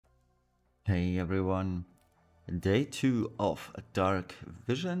Hey everyone, day 2 of Dark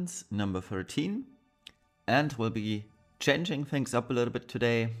Visions, number 13, and we'll be changing things up a little bit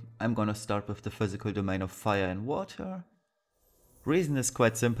today. I'm gonna start with the physical domain of fire and water. Reason is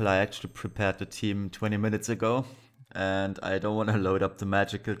quite simple, I actually prepared the team 20 minutes ago, and I don't want to load up the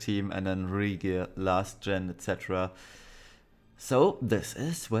magical team and then re-gear Lassgen, etc. So this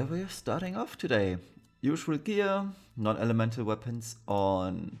is where we're starting off today. Usual gear, non-elemental weapons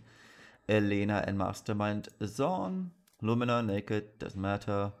on Elena and Mastermind Zorn. Lumina, naked, doesn't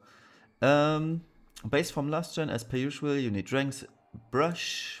matter. Base from Lassgen, as per usual, you need drinks,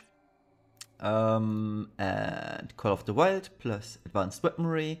 brush, and Call of the Wild, plus advanced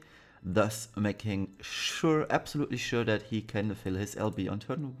weaponry, thus making sure, absolutely sure that he can fill his LB on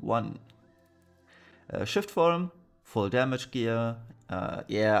turn 1. Shift form, full damage gear.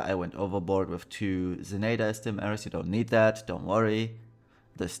 Yeah, I went overboard with 2 Zenada STMRs, you don't need that, don't worry.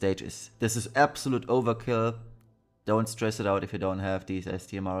 This is absolute overkill. Don't stress it out if you don't have these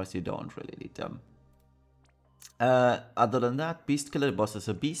STMRs, you don't really need them. Other than that, Beast Killer, the boss is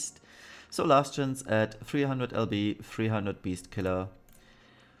a beast. So Lassgen's at 300 LB, 300 Beast Killer.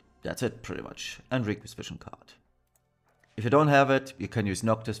 That's it, pretty much. And Request Vision card. If you don't have it, you can use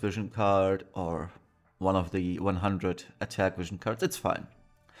Noctis Vision card or one of the 100 attack vision cards, it's fine.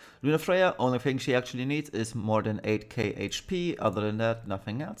 Luna Freya, only thing she actually needs is more than 8k HP, other than that,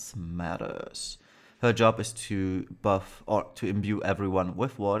 nothing else matters. Her job is to buff or to imbue everyone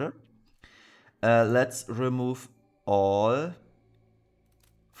with water. Let's remove all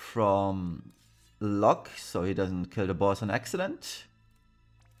from Lock, so he doesn't kill the boss on accident.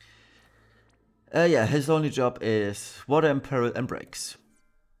 Yeah, his only job is water and peril and breaks.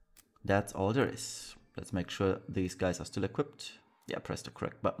 That's all there is. Let's make sure these guys are still equipped. Yeah, press the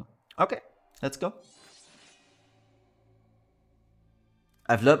correct button. Okay, let's go.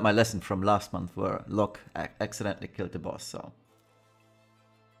 I've learned my lesson from last month where Locke accidentally killed the boss, so.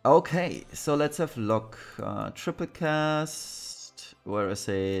 Okay, so let's have Locke triple cast. Where it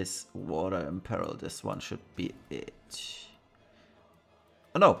says water and peril, this one should be it.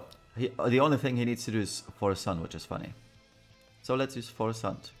 Oh no, the only thing he needs to do is Forest Sun, which is funny. So let's use Forest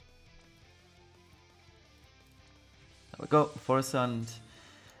Sun. There we go, Forest Sun.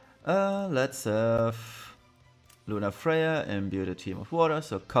 Let's have Luna Freya imbue the team of water,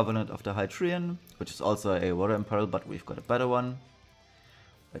 so Covenant of the Hydreian, which is also a water and peril, but we've got a better one.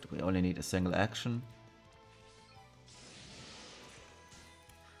 But we only need a single action.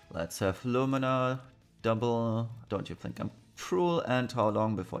 Let's have Lumina double, don't you think I'm cruel, and how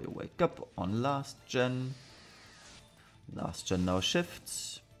long before you wake up on Lassgen. Lassgen now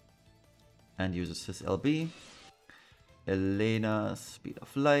shifts and uses his LB. Elena, Speed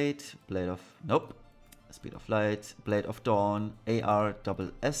of Light, Blade of... Nope. Speed of Light, Blade of Dawn, AR, double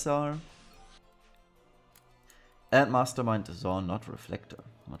SR. And Mastermind Zorn, not Reflector.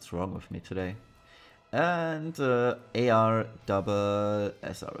 What's wrong with me today? And AR, double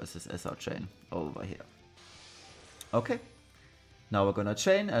SR, this is SR chain over here. Okay. Now we're gonna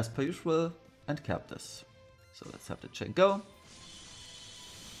chain as per usual and cap this. So let's have the chain go.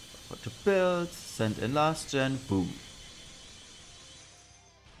 What to build, send in Lassgen, boom.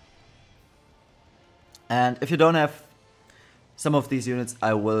 And if you don't have some of these units,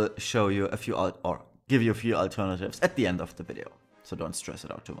 I will show you a few or give you a few alternatives at the end of the video. So don't stress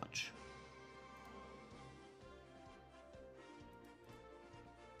it out too much.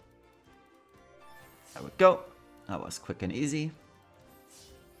 There we go. That was quick and easy.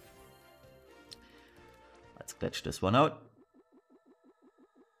 Let's glitch this one out.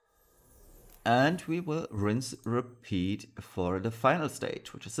 And we will rinse repeat for the final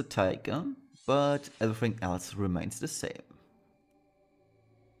stage, which is a tiger. But everything else remains the same.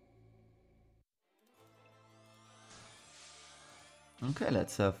 Okay,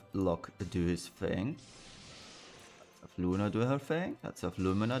 let's have Locke do his thing. Let's have Luna do her thing. Let's have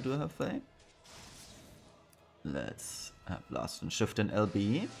Lumina do her thing. Let's have Lassgen shift in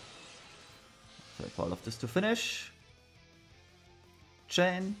LB. Let's have all of this to finish.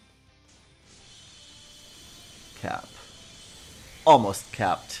 Chain. Cap. Almost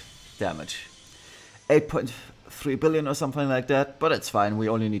capped damage. 8.3 billion or something like that, but it's fine, we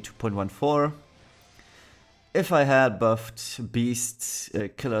only need 2.14. If I had buffed beasts,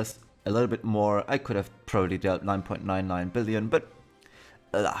 killers a little bit more, I could have probably dealt 9.99 billion, but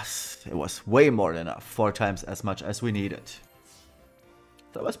alas, it was way more than enough, 4 times as much as we needed.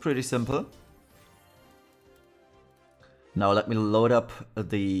 That was pretty simple. Now let me load up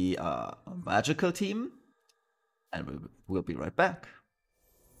the magical team, and we'll be right back.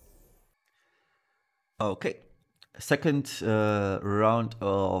 Okay, second round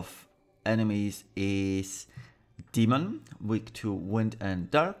of enemies is Demon, weak to wind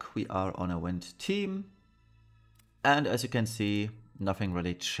and dark. We are on a wind team. And as you can see, nothing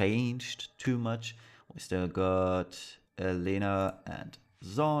really changed too much. We still got Elena and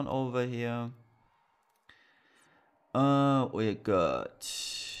Zorn over here. We got,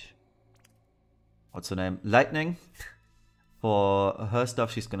 what's her name? Lightning. For her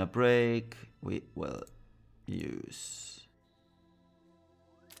stuff, she's gonna break. We will use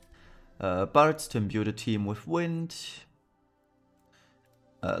Bards to imbue the team with wind.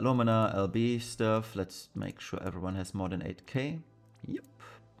 Lumina, LB stuff. Let's make sure everyone has more than 8k. Yep.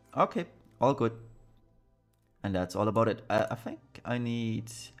 Okay, all good. And that's all about it. I think I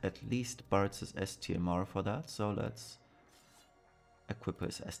need at least Bards' STMR for that. So let's equip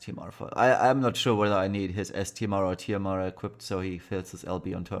his STMR for... I'm not sure whether I need his STMR or TMR equipped so he fills his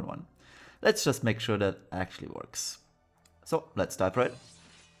LB on turn 1. Let's just make sure that actually works. So let's dive right.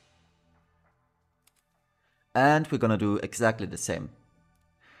 And we're gonna do exactly the same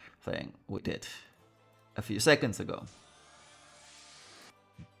thing we did a few seconds ago.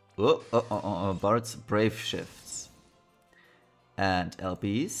 Bards, Brave Shifts. And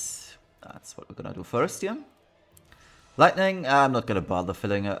LBs. That's what we're gonna do first here. Lightning, I'm not gonna bother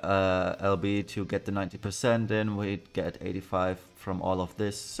filling a LB to get the 90% in. We get 85 from all of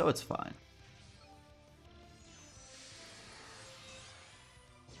this, so it's fine.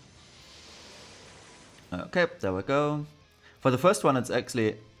 Okay, there we go. For the first one, it's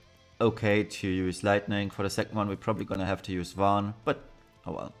actually okay to use Lightning. For the second one, we're probably gonna have to use Vaughn, but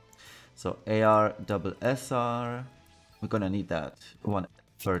oh well. So AR, double SR. We're gonna need that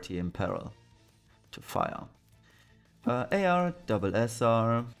 130 in peril to fire. AR, double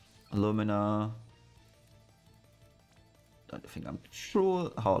SR, Lumina. Don't think I'm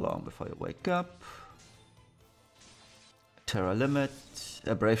sure how long before you wake up. Terra limit,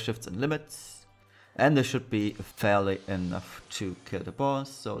 Brave Shifts and limits. And this should be fairly enough to kill the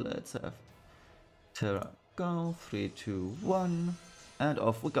boss. So let's have Terra go. 3, 2, 1. And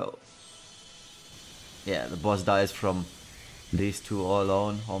off we go. Yeah, the boss dies from these two all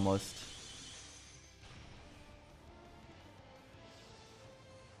alone, almost.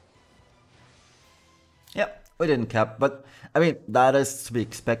 Yep, we didn't cap, but I mean, that is to be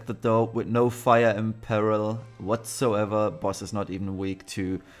expected though, with no fire in peril whatsoever. Boss is not even weak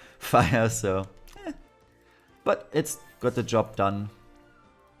to fire, so... But it's got the job done.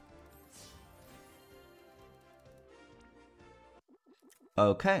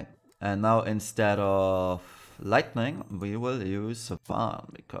 Okay, and now instead of Lightning, we will use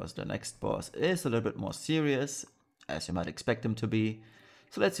Vaughn, because the next boss is a little bit more serious, as you might expect him to be.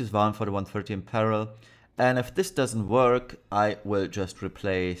 So let's use Vaughn for the 130 in peril. And if this doesn't work, I will just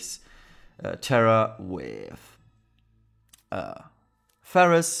replace Terra with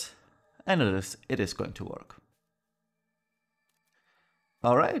Ferris, and it is going to work.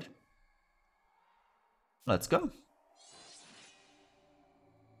 Alright, let's go.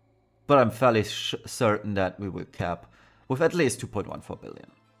 But I'm fairly certain that we will cap with at least 2.14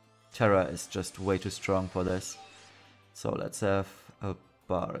 billion. Terra is just way too strong for this. So let's have a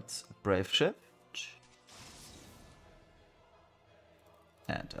Bard's Brave Shift.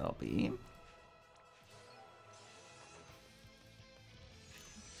 And LB.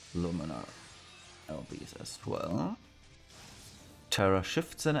 Lumina LBs as well. Terra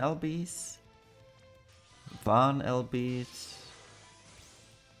shifts and LBs. Vaughn LBs.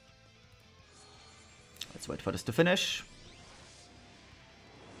 Let's wait for this to finish.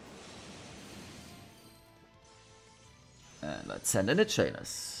 And let's send in the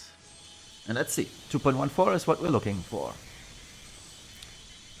chainers. And let's see. 2.14 is what we're looking for.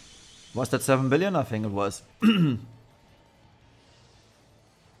 Was that 7 billion? I think it was.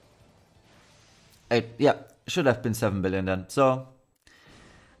 Yeah, should have been 7 billion then. So,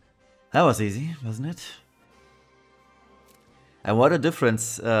 that was easy, wasn't it? And what a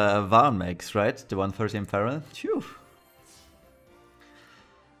difference Vaughn makes, right? The 130 in peril. Phew.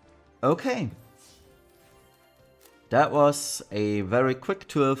 Okay. That was a very quick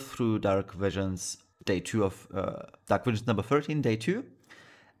tour through Dark Visions, day 2 of Dark Visions number 13, day 2.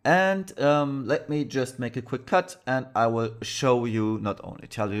 And let me just make a quick cut and I will show you, not only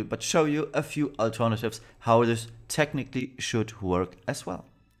tell you, but show you a few alternatives how this technically should work as well.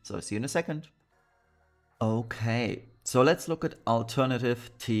 So see you in a second. Okay, so let's look at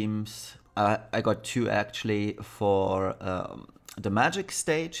alternative teams. I got 2 actually for the magic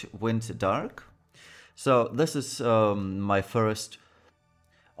stage, Wind Dark. So this is my first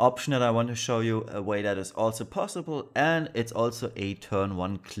option that I want to show you, a way that is also possible, and it's also a turn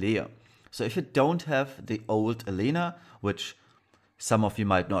 1 clear. So if you don't have the old Elena, which some of you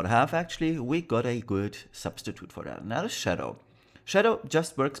might not have actually, we got a good substitute for that, and that is Shadow. Shadow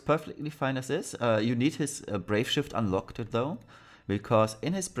just works perfectly fine as is. You need his Brave Shift unlocked though, because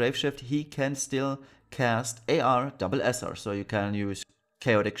in his Brave Shift he can still cast AR double SR, so you can use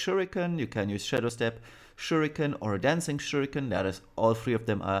Chaotic Shuriken, you can use Shadow Step Shuriken or Dancing Shuriken, that is all three of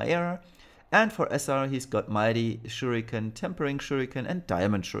them are AR. And for SR he's got Mighty Shuriken, Tempering Shuriken and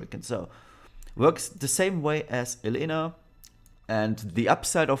Diamond Shuriken, so works the same way as Elena. And the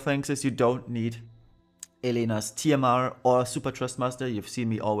upside of things is you don't need Elena's TMR or Super Trustmaster. You've seen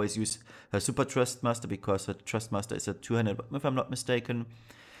me always use her Super Trustmaster because her Trustmaster is a 200 if I'm not mistaken.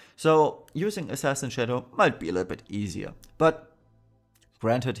 So using Assassin Shadow might be a little bit easier. But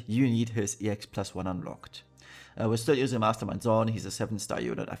granted, you need his EX +1 unlocked. We're still using Mastermind Zone. He's a 7-star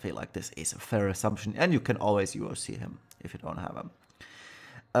unit. I feel like this is a fair assumption. And you can always UOC him if you don't have him.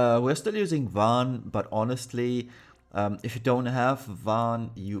 We're still using Vaughn, but honestly, if you don't have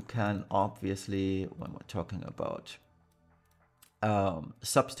Vaughn, you can obviously, when we're talking about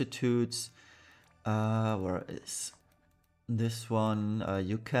substitutes, where is this one?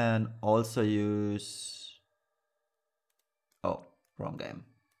 You can also use, oh, wrong game.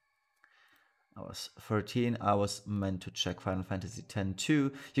 I was 13, I was meant to check Final Fantasy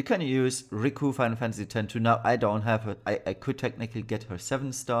X-2. You can use Riku Final Fantasy X-2. Now I don't have her, I could technically get her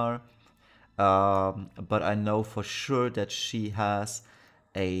 7-star. But I know for sure that she has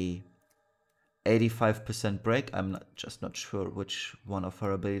a 85% break. I'm just not sure which one of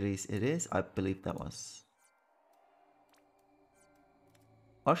her abilities it is. I believe that was...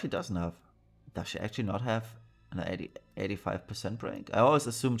 Or she doesn't have. Does she actually not have an 85% break? I always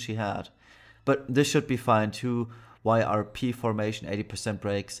assumed she had. But this should be fine too. YRP formation, 80%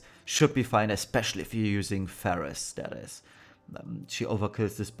 breaks should be fine, especially if you're using Ferris, that is. She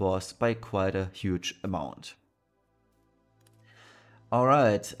overkills this boss by quite a huge amount.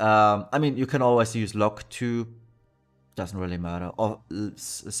 Alright, I mean, you can always use Lock 2, doesn't really matter. Or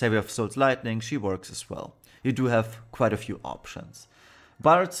Savior of Souls Lightning, she works as well. You do have quite a few options.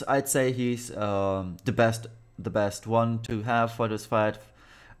 Bart, I'd say he's the best one to have for this fight.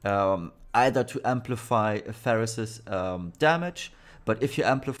 Either to amplify Ferris's damage, but if you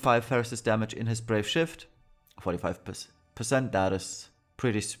amplify Ferris's damage in his Brave Shift, 45%, that is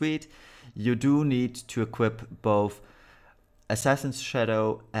pretty sweet. You do need to equip both Assassin's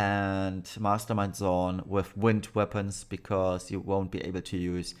Shadow and Mastermind Zone with wind weapons because you won't be able to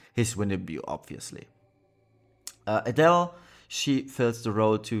use his wind imbue, obviously. Adele, she fills the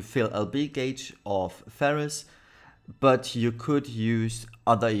role to fill LB gauge of Ferris, but you could use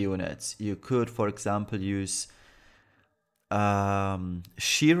other units. You could, for example, use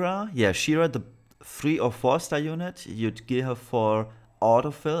Shira. Yeah, Shira, the 3 or 4-star unit. You'd gear her for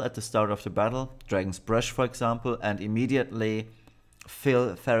autofill at the start of the battle, Dragon's Brush, for example, and immediately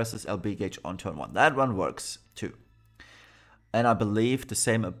fill Ferris's LB gauge on turn 1. That one works too. And I believe the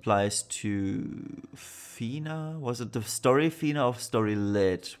same applies to Fina. Was it the Story Fina or Story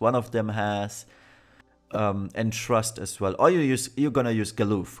Lit? One of them has Entrust as well. Or you're gonna use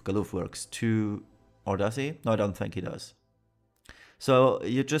Galoof. Galoof works too. Or does he? No, I don't think he does. So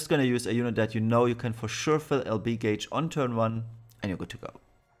you're just gonna use a unit that you know you can for sure fill LB gauge on turn 1, and you're good to go.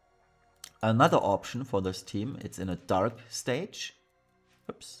 Another option for this team, it's in a dark stage.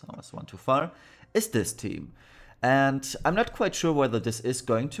 Oops, I was one too far. Is this team. And I'm not quite sure whether this is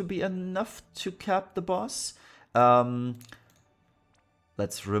going to be enough to cap the boss.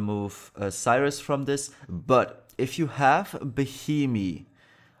 Let's remove Cyrus from this. But if you have Behemi,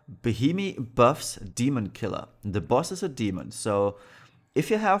 Behemi buffs Demon Killer. The boss is a demon. So if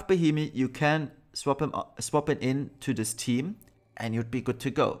you have Behemi, you can swap him into this team and you'd be good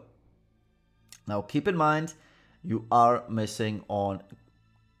to go. Now keep in mind, you are missing on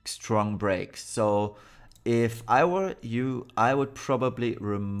strong breaks. So if I were you, I would probably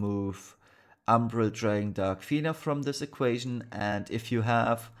remove Umbral Dragon Dark Fina from this equation, and if you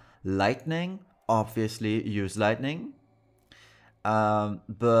have Lightning, obviously use Lightning.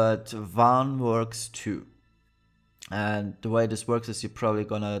 But Vaughn works too. And the way this works is you're probably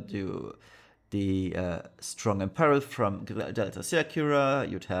gonna do the Strong Imperil from Delta Sakura.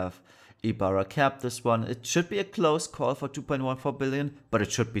 You'd have Ibarra cap this one. It should be a close call for 2.14 billion, but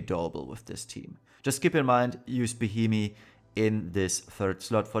it should be doable with this team. Just keep in mind, use Behemi in this third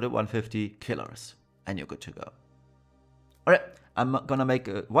slot for the 150 killers, and you're good to go. Alright, I'm gonna make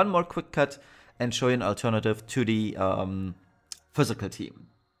one more quick cut and show you an alternative to the physical team.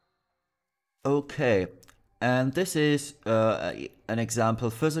 Okay, and this is an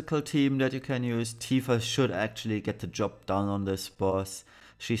example physical team that you can use. Tifa should actually get the job done on this boss.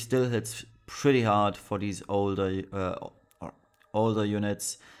 She still hits pretty hard for these older or older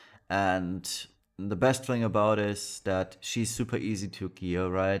units, and the best thing about it is that she's super easy to gear,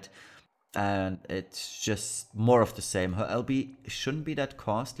 right? And it's just more of the same. Her LB shouldn't be that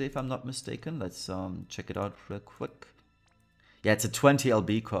costly if I'm not mistaken. Let's check it out real quick. Yeah, it's a 20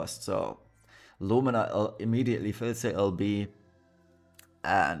 LB cost, so Lumina immediately fills the LB,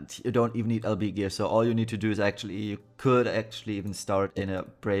 and you don't even need LB gear. So all you need to do is you could actually even start in a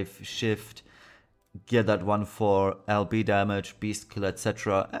Brave Shift, gear that one for LB damage, Beast Kill,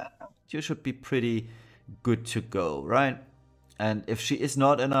 etc. You should be pretty good to go, right? And if she is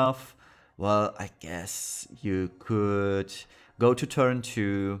not enough, well, I guess you could go to turn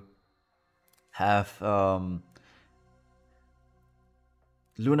 2, have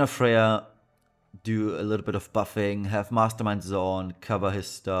Luna Freya do a little bit of buffing, have Mastermind Zone, cover his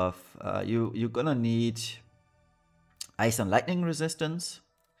stuff. You're gonna need Ice and Lightning resistance,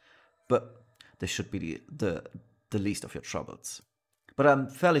 but this should be the least of your troubles. But I'm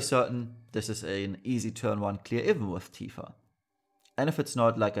fairly certain this is an easy turn 1 clear even with Tifa. And if it's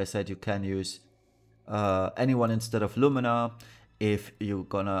not, like I said, you can use anyone instead of Lumina. If you're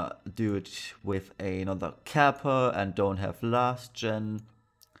gonna do it with another Kappa and don't have Lassgen,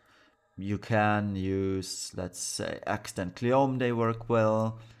 you can use, let's say, Axt and Cleome, they work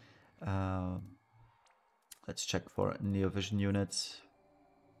well. Let's check for Neo Vision units.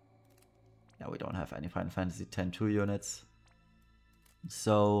 Yeah, we don't have any Final Fantasy X-2 units.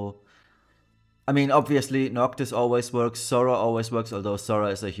 So, I mean, obviously, Noctis always works, Sora always works, although Sora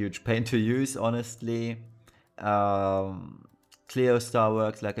is a huge pain to use, honestly. Cleo Star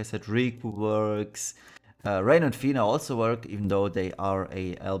works, like I said, Riku works. Rain and Fina also work, even though they are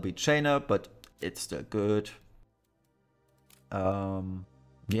a LB chainer, but it's still good.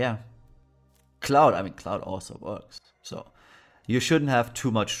 Yeah. Cloud also works. So you shouldn't have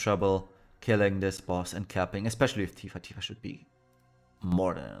too much trouble killing this boss and capping, especially with Tifa. Tifa should be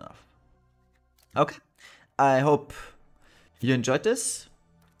more than enough. Okay, I hope you enjoyed this,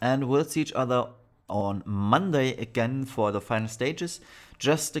 and we'll see each other on Monday again for the final stages.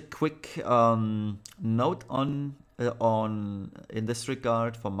 Just a quick note on in this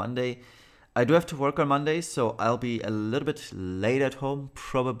regard for Monday. I do have to work on Monday, so I'll be a little bit late at home,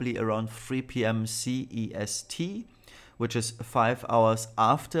 probably around 3 p.m. CEST, which is 5 hours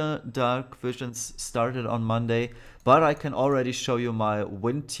after Dark Visions started on Monday. But I can already show you my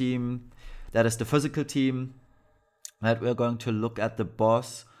win team. That is the physical team that we're going to look at. The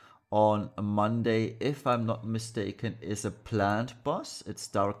boss on Monday, if I'm not mistaken, is a plant boss. It's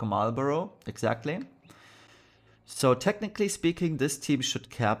Dark Marlborough, exactly. So technically speaking, this team should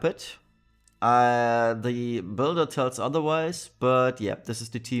cap it. The builder tells otherwise, but yeah, this is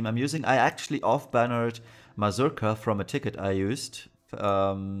the team I'm using. I actually off-bannered Mazurka from a ticket I used.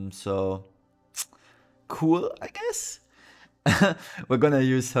 So cool, I guess. We're gonna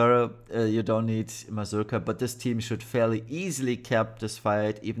use her. You don't need Mazurka, but this team should fairly easily cap this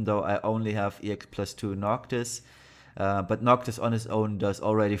fight, even though I only have EX plus 2 Noctis. But Noctis on his own does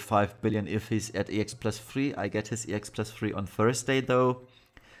already 5 billion if he's at EX plus 3. I get his EX plus 3 on Thursday though.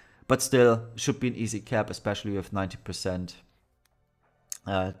 But still, should be an easy cap, especially with 90%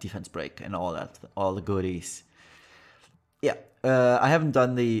 defense break and all that, all the goodies. Yeah, I haven't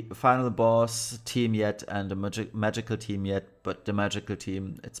done the final boss team yet and the magical team yet, but the magical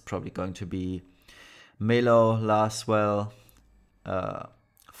team, it's probably going to be Melo, Laswell,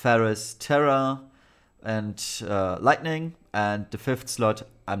 Ferris, Terra, and Lightning, and the 5th slot,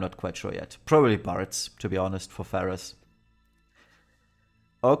 I'm not quite sure yet. Probably Barret's, to be honest, for Ferris.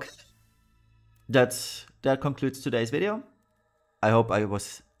 Okay, that concludes today's video. I hope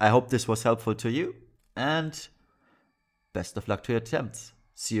this was helpful to you, and best of luck to your attempts.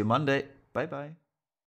 See you Monday. Bye bye.